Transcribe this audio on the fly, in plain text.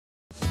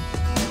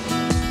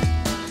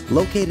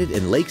Located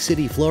in Lake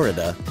City,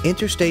 Florida,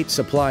 Interstate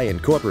Supply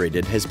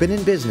Incorporated has been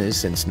in business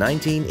since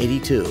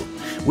 1982.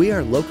 We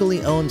are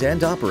locally owned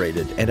and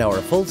operated, and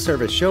our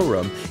full-service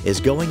showroom is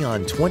going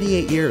on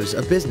 28 years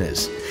of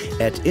business.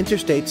 At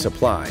Interstate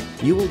Supply,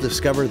 you will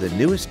discover the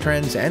newest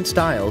trends and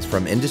styles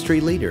from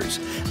industry leaders.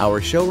 Our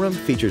showroom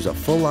features a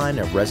full line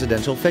of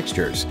residential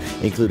fixtures,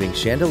 including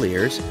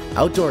chandeliers,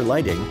 outdoor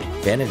lighting,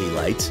 vanity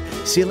lights,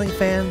 ceiling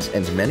fans,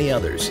 and many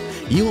others.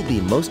 You will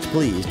be most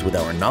pleased with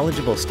our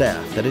knowledgeable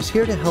staff that is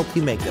here to help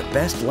you make the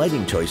best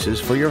lighting choices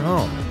for your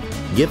home.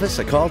 Give us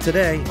a call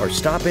today or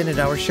stop in at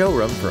our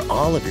showroom for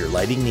all of your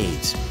lighting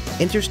needs.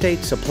 Interstate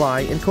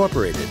Supply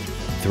Incorporated,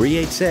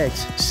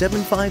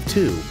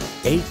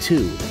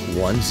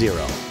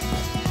 386-752-8210.